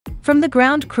From the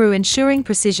ground crew ensuring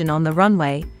precision on the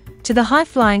runway, to the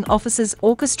high-flying officers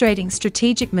orchestrating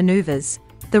strategic maneuvers,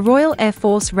 the Royal Air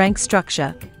Force rank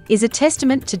structure is a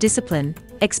testament to discipline,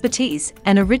 expertise,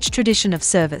 and a rich tradition of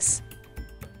service.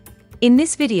 In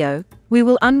this video, we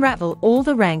will unravel all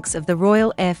the ranks of the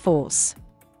Royal Air Force.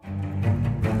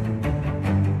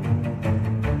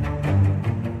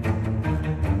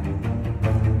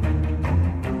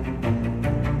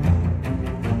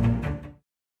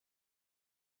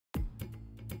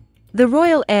 The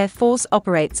Royal Air Force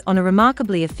operates on a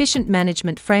remarkably efficient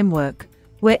management framework,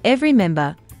 where every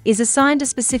member is assigned a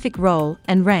specific role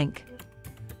and rank.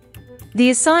 The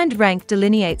assigned rank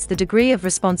delineates the degree of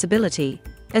responsibility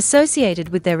associated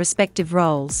with their respective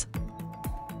roles.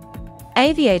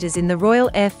 Aviators in the Royal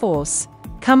Air Force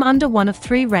come under one of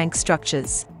three rank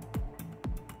structures: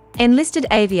 Enlisted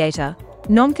Aviator,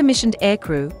 Non-Commissioned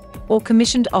Aircrew, or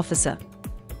Commissioned Officer.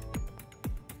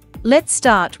 Let's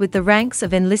start with the ranks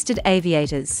of enlisted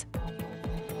aviators.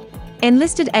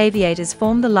 Enlisted aviators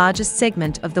form the largest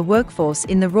segment of the workforce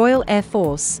in the Royal Air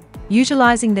Force,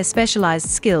 utilizing their specialized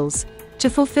skills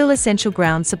to fulfill essential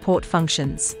ground support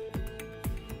functions.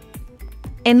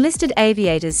 Enlisted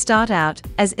aviators start out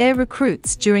as air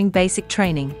recruits during basic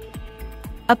training.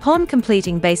 Upon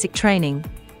completing basic training,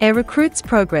 air recruits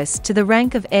progress to the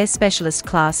rank of Air Specialist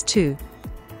Class 2.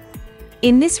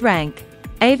 In this rank,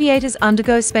 aviators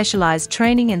undergo specialized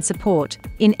training and support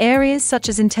in areas such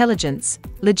as intelligence,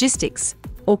 logistics,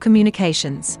 or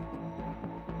communications.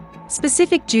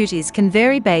 Specific duties can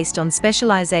vary based on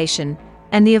specialization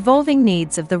and the evolving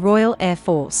needs of the Royal Air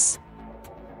Force.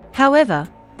 However,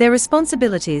 their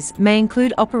responsibilities may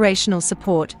include operational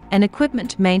support and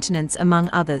equipment maintenance, among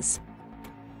others.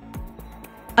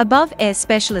 Above Air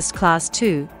Specialist Class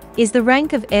 2 is the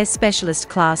rank of Air Specialist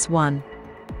Class 1.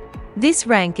 This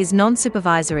rank is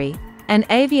non-supervisory, and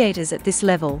aviators at this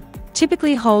level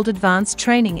typically hold advanced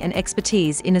training and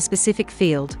expertise in a specific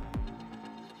field.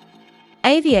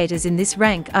 Aviators in this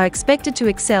rank are expected to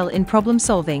excel in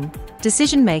problem-solving,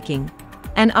 decision-making,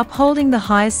 and upholding the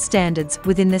highest standards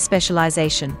within their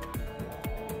specialization.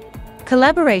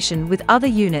 Collaboration with other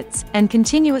units and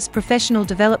continuous professional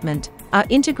development are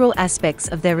integral aspects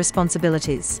of their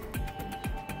responsibilities.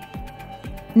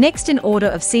 Next in order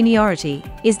of seniority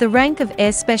is the rank of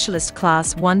Air Specialist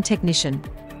Class 1 Technician.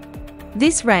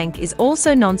 This rank is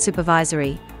also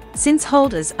non-supervisory, since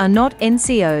holders are not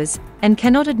NCOs and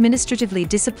cannot administratively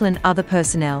discipline other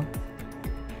personnel.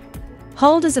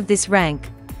 Holders of this rank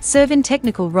serve in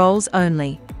technical roles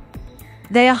only.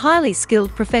 They are highly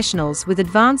skilled professionals with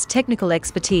advanced technical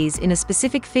expertise in a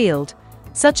specific field,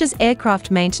 such as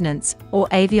aircraft maintenance or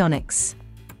avionics.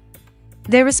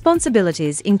 Their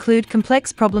responsibilities include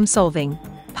complex problem-solving,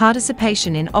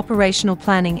 participation in operational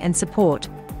planning and support,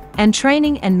 and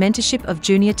training and mentorship of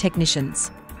junior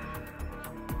technicians.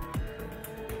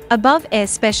 Above Air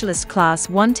Specialist Class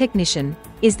 1 Technician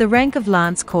is the rank of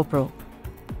Lance Corporal.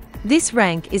 This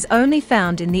rank is only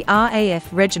found in the RAF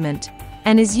Regiment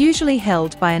and is usually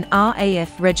held by an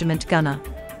RAF Regiment gunner.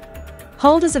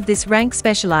 Holders of this rank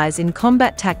specialize in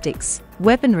combat tactics,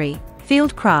 weaponry,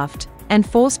 field craft, and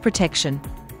force protection.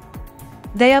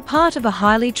 They are part of a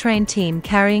highly trained team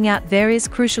carrying out various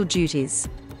crucial duties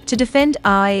to defend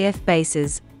RAF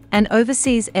bases and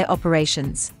overseas air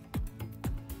operations.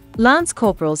 Lance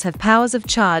Corporals have powers of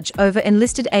charge over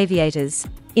enlisted aviators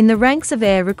in the ranks of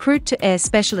Air Recruit to Air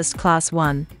Specialist Class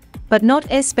 1, but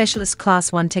not Air Specialist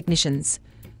Class 1 Technicians,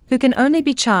 who can only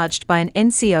be charged by an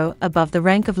NCO above the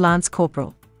rank of Lance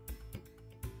Corporal.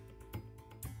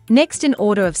 Next in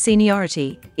order of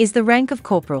seniority is the rank of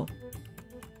Corporal.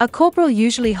 A corporal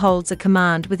usually holds a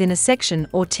command within a section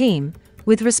or team,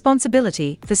 with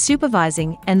responsibility for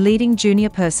supervising and leading junior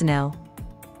personnel.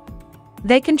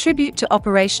 They contribute to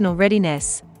operational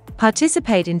readiness,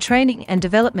 participate in training and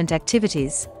development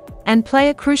activities, and play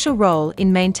a crucial role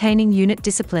in maintaining unit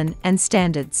discipline and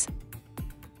standards.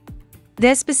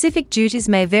 Their specific duties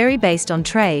may vary based on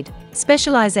trade,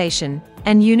 specialization,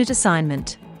 and unit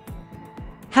assignment.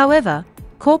 However,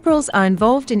 corporals are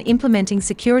involved in implementing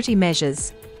security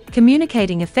measures,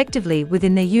 communicating effectively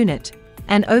within their unit,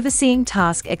 and overseeing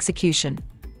task execution.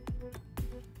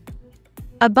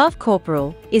 Above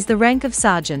corporal is the rank of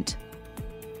sergeant.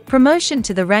 Promotion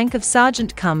to the rank of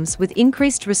sergeant comes with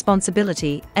increased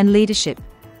responsibility and leadership.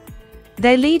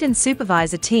 They lead and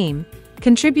supervise a team,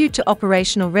 contribute to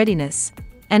operational readiness,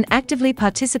 and actively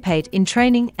participate in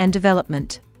training and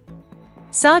development.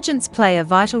 Sergeants play a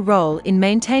vital role in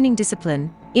maintaining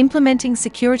discipline, implementing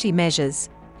security measures,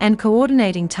 and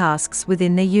coordinating tasks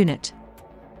within their unit.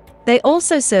 They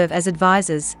also serve as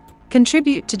advisors,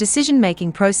 contribute to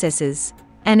decision-making processes,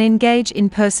 and engage in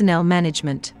personnel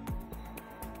management.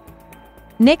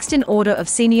 Next in order of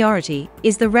seniority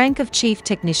is the rank of Chief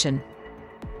Technician.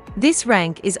 This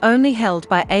rank is only held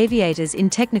by aviators in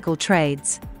technical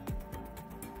trades.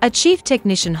 A Chief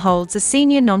Technician holds a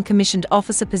senior non-commissioned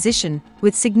officer position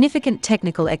with significant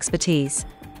technical expertise.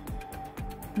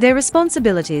 Their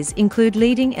responsibilities include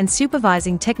leading and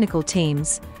supervising technical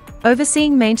teams,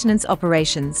 overseeing maintenance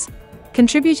operations,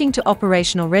 contributing to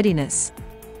operational readiness,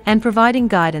 and providing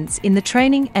guidance in the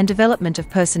training and development of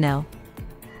personnel.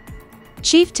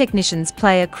 Chief Technicians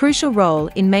play a crucial role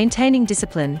in maintaining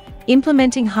discipline,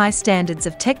 implementing high standards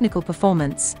of technical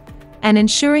performance, and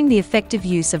ensuring the effective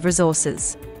use of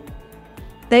resources.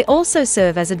 They also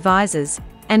serve as advisors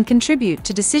and contribute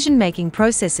to decision-making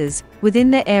processes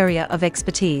within their area of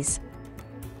expertise.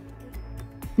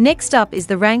 Next up is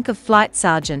the rank of Flight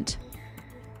Sergeant.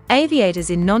 Aviators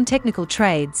in non-technical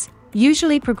trades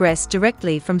usually progress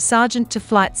directly from sergeant to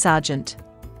flight sergeant.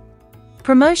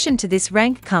 Promotion to this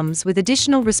rank comes with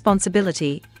additional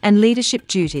responsibility and leadership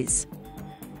duties.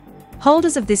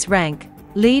 Holders of this rank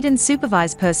lead and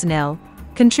supervise personnel,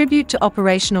 contribute to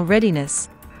operational readiness,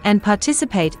 and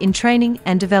participate in training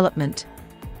and development.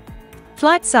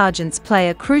 Flight sergeants play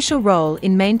a crucial role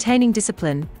in maintaining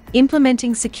discipline,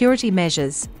 implementing security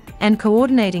measures, and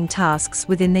coordinating tasks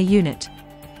within their unit.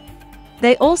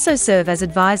 They also serve as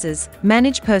advisors,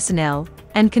 manage personnel,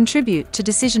 and contribute to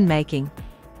decision-making.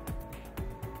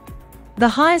 The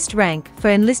highest rank for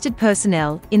enlisted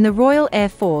personnel in the Royal Air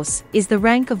Force is the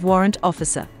rank of Warrant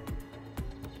Officer.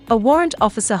 A warrant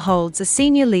officer holds a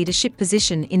senior leadership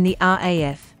position in the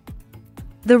RAF.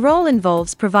 The role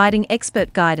involves providing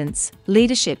expert guidance,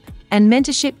 leadership, and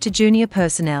mentorship to junior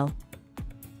personnel.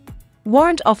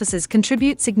 Warrant officers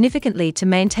contribute significantly to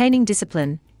maintaining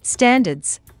discipline,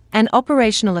 standards, and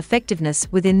operational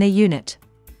effectiveness within their unit.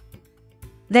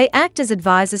 They act as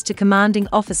advisors to commanding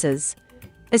officers,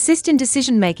 assist in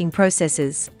decision-making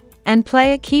processes, and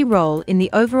play a key role in the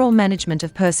overall management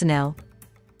of personnel.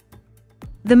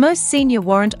 The most senior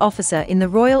warrant officer in the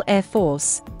Royal Air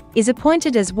Force is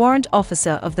appointed as Warrant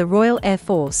Officer of the Royal Air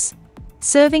Force,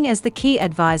 serving as the key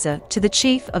advisor to the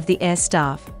Chief of the Air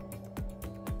Staff.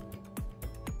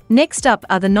 Next up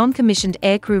are the non-commissioned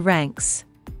aircrew ranks.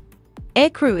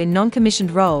 Aircrew in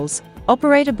non-commissioned roles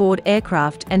operate aboard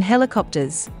aircraft and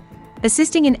helicopters,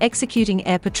 assisting in executing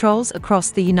air patrols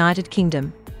across the United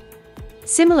Kingdom.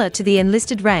 Similar to the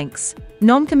enlisted ranks,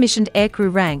 non-commissioned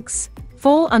aircrew ranks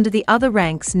fall under the other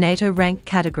ranks NATO rank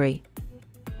category.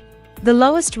 The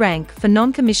lowest rank for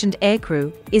non-commissioned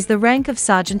aircrew is the rank of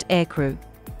Sergeant Aircrew.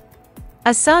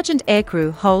 A Sergeant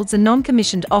Aircrew holds a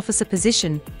non-commissioned officer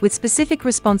position with specific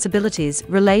responsibilities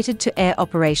related to air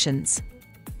operations.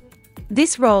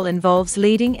 This role involves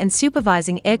leading and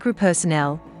supervising aircrew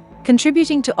personnel,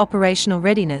 contributing to operational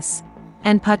readiness,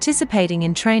 and participating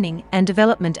in training and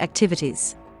development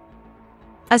activities.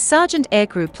 A Sergeant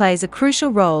Aircrew plays a crucial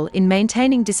role in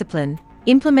maintaining discipline,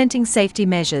 implementing safety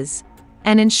measures,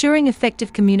 and ensuring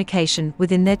effective communication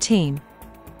within their team.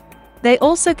 They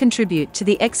also contribute to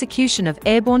the execution of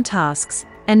airborne tasks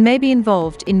and may be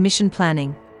involved in mission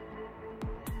planning.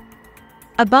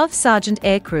 Above Sergeant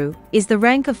Aircrew is the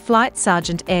rank of Flight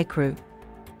Sergeant Aircrew.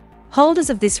 Holders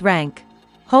of this rank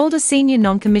hold a senior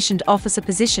non-commissioned officer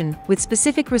position with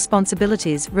specific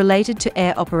responsibilities related to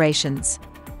air operations.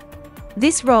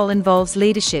 This role involves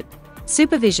leadership,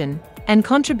 supervision, and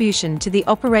contribution to the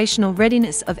operational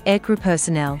readiness of aircrew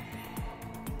personnel.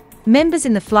 Members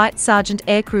in the Flight Sergeant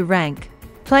Aircrew rank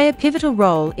play a pivotal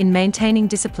role in maintaining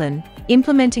discipline,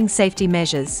 implementing safety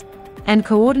measures, and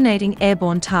coordinating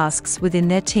airborne tasks within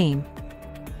their team.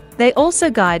 They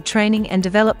also guide training and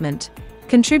development,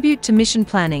 contribute to mission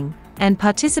planning, and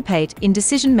participate in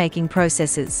decision-making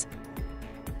processes.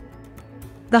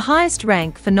 The highest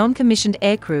rank for non-commissioned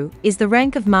aircrew is the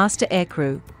rank of Master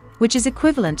Aircrew, which is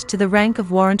equivalent to the rank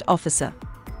of Warrant Officer.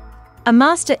 A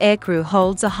Master Aircrew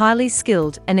holds a highly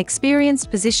skilled and experienced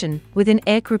position within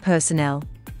aircrew personnel.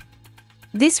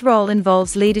 This role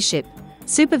involves leadership,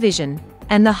 supervision,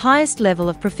 and the highest level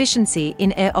of proficiency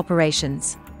in air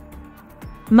operations.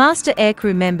 Master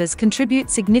Aircrew members contribute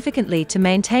significantly to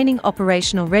maintaining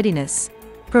operational readiness,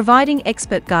 providing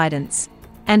expert guidance,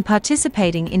 and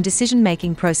participating in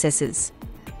decision-making processes.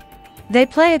 They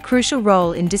play a crucial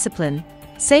role in discipline,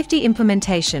 safety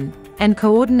implementation, and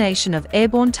coordination of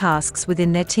airborne tasks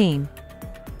within their team.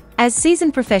 As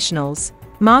seasoned professionals,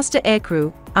 Master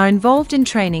Aircrew are involved in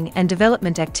training and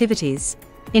development activities,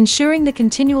 ensuring the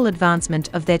continual advancement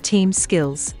of their team's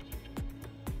skills.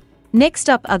 Next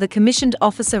up are the commissioned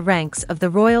officer ranks of the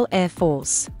Royal Air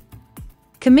Force.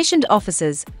 Commissioned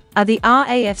officers are the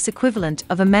RAF's equivalent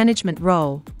of a management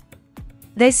role.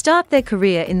 They start their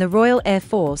career in the Royal Air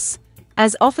Force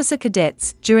as officer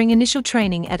cadets during initial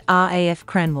training at RAF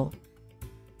Cranwell.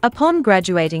 Upon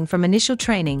graduating from initial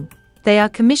training, they are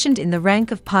commissioned in the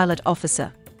rank of pilot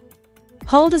officer.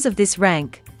 Holders of this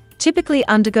rank typically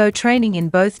undergo training in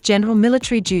both general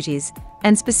military duties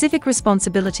and specific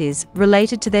responsibilities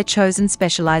related to their chosen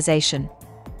specialization.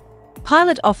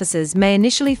 Pilot officers may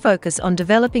initially focus on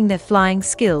developing their flying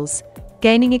skills,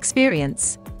 gaining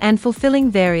experience, and fulfilling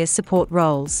various support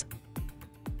roles.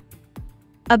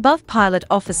 Above pilot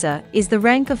officer is the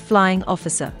rank of flying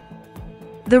officer.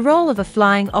 The role of a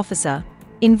flying officer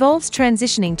involves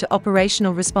transitioning to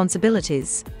operational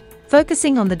responsibilities,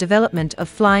 focusing on the development of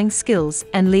flying skills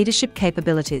and leadership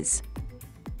capabilities.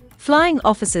 Flying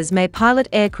officers may pilot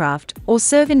aircraft or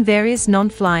serve in various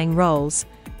non-flying roles,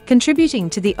 contributing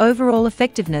to the overall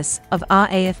effectiveness of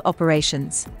RAF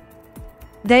operations.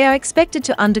 They are expected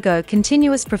to undergo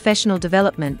continuous professional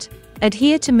development,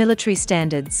 adhere to military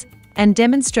standards, and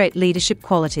demonstrate leadership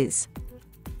qualities.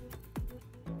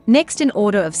 Next in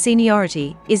order of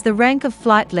seniority is the rank of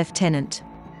flight lieutenant.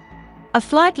 A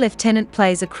flight lieutenant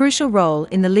plays a crucial role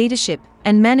in the leadership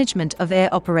and management of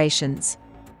air operations.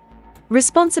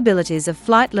 Responsibilities of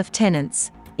flight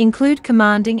lieutenants include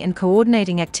commanding and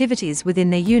coordinating activities within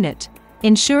their unit,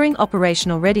 ensuring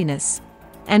operational readiness,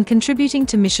 and contributing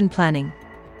to mission planning.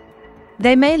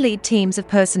 They may lead teams of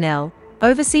personnel,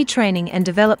 oversee training and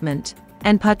development,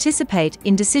 and participate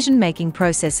in decision-making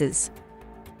processes.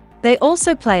 They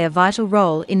also play a vital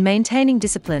role in maintaining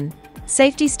discipline,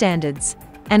 safety standards,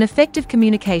 and effective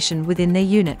communication within their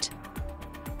unit.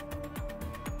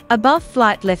 Above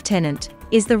flight lieutenant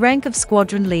is the rank of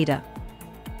squadron leader.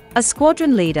 A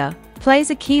squadron leader plays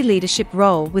a key leadership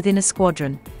role within a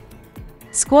squadron.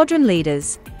 Squadron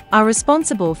leaders are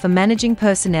responsible for managing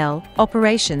personnel,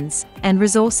 operations, and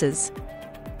resources.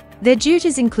 Their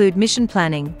duties include mission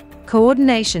planning,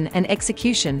 coordination and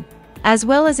execution, as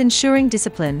well as ensuring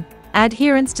discipline,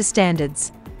 adherence to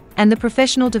standards, and the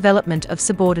professional development of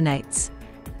subordinates.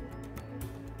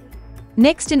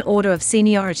 Next in order of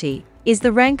seniority is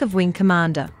the rank of wing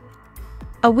commander.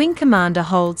 A wing commander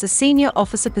holds a senior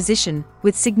officer position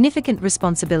with significant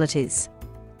responsibilities.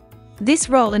 This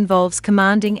role involves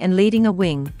commanding and leading a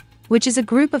wing, which is a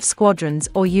group of squadrons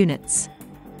or units.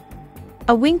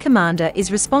 A wing commander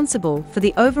is responsible for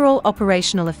the overall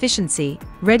operational efficiency,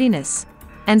 readiness,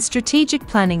 and strategic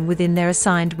planning within their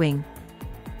assigned wing.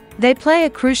 They play a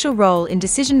crucial role in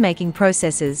decision-making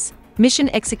processes, mission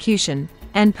execution,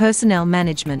 and personnel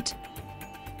management.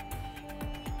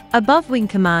 Above wing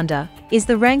commander is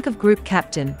the rank of group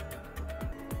captain.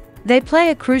 They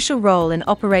play a crucial role in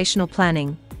operational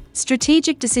planning,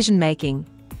 strategic decision-making,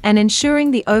 and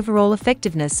ensuring the overall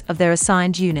effectiveness of their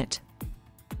assigned unit.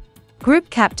 Group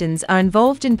captains are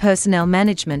involved in personnel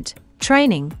management,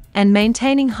 training, and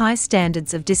maintaining high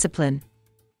standards of discipline.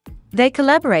 They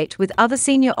collaborate with other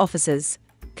senior officers,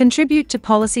 contribute to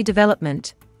policy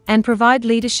development, and provide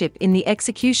leadership in the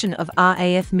execution of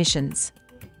RAF missions.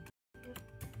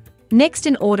 Next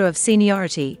in order of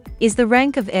seniority is the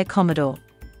rank of Air Commodore.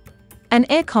 An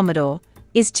Air Commodore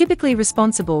is typically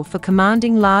responsible for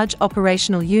commanding large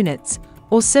operational units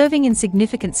or serving in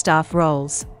significant staff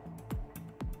roles.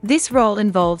 This role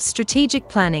involves strategic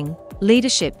planning,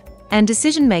 leadership, and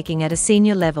decision-making at a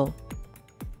senior level.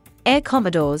 Air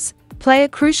Commodores play a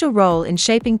crucial role in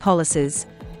shaping policies,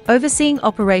 overseeing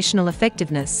operational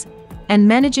effectiveness, and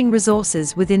managing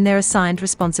resources within their assigned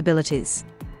responsibilities.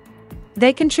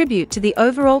 They contribute to the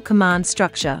overall command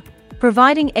structure,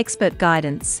 providing expert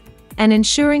guidance, and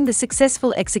ensuring the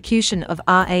successful execution of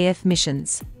RAF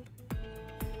missions.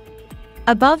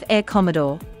 Above Air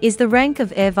Commodore is the rank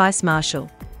of Air Vice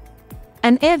Marshal.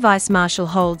 An Air Vice Marshal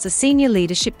holds a senior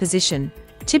leadership position,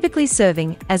 typically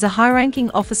serving as a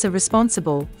high-ranking officer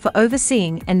responsible for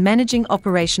overseeing and managing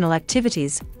operational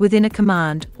activities within a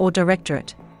command or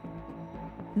directorate.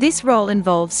 This role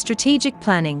involves strategic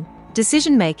planning,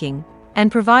 decision-making,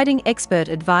 and providing expert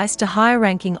advice to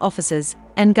higher-ranking officers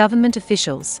and government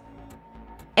officials.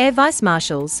 Air Vice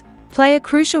Marshals play a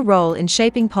crucial role in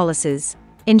shaping policies,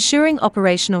 ensuring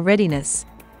operational readiness,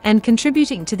 and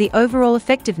contributing to the overall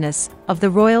effectiveness of the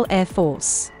Royal Air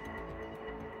Force.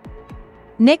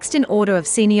 Next in order of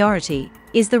seniority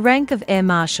is the rank of Air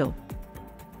Marshal.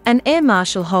 An Air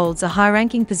Marshal holds a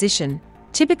high-ranking position,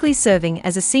 typically serving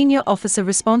as a senior officer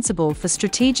responsible for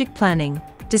strategic planning,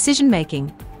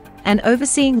 decision-making, and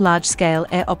overseeing large-scale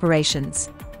air operations.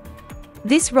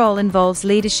 This role involves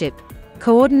leadership,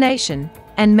 coordination,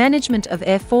 and management of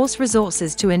Air Force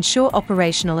resources to ensure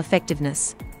operational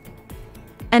effectiveness.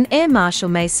 An Air Marshal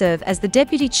may serve as the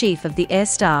Deputy Chief of the Air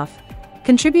Staff,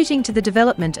 contributing to the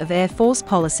development of Air Force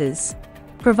policies,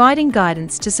 providing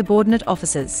guidance to subordinate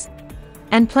officers,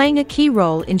 and playing a key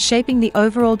role in shaping the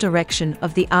overall direction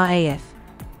of the RAF.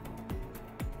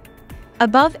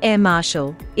 Above Air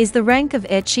Marshal is the rank of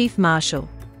Air Chief Marshal.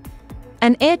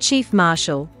 An Air Chief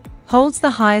Marshal holds the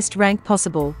highest rank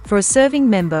possible for a serving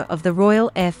member of the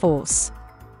Royal Air Force.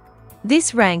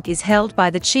 This rank is held by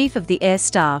the Chief of the Air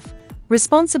Staff,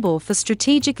 responsible for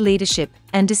strategic leadership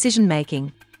and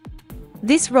decision-making.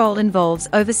 This role involves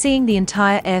overseeing the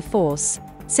entire Air Force,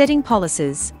 setting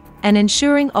policies, and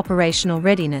ensuring operational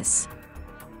readiness.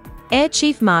 Air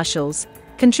Chief Marshals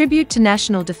contribute to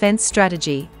national defense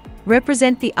strategy,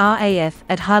 represent the RAF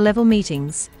at high-level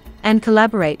meetings, and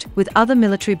collaborate with other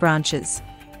military branches.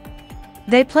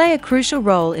 They play a crucial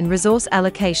role in resource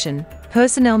allocation,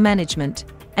 personnel management,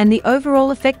 and the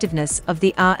overall effectiveness of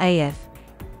the RAF.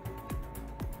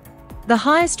 The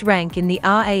highest rank in the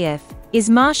RAF is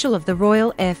Marshal of the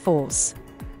Royal Air Force.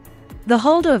 The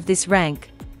holder of this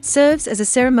rank serves as a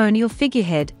ceremonial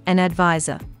figurehead and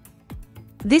advisor.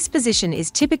 This position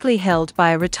is typically held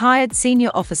by a retired senior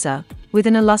officer with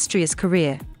an illustrious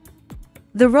career.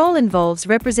 The role involves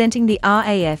representing the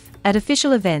RAF at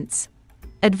official events,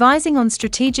 advising on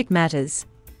strategic matters,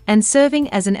 and serving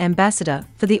as an ambassador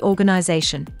for the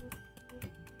organization.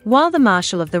 While the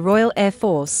Marshal of the Royal Air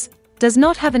Force does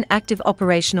not have an active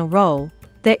operational role,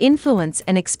 their influence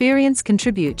and experience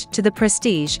contribute to the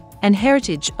prestige and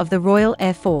heritage of the Royal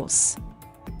Air Force.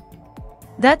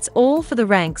 That's all for the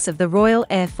ranks of the Royal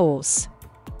Air Force.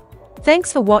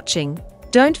 Thanks for watching.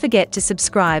 Don't forget to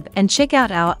subscribe and check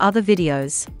out our other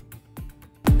videos.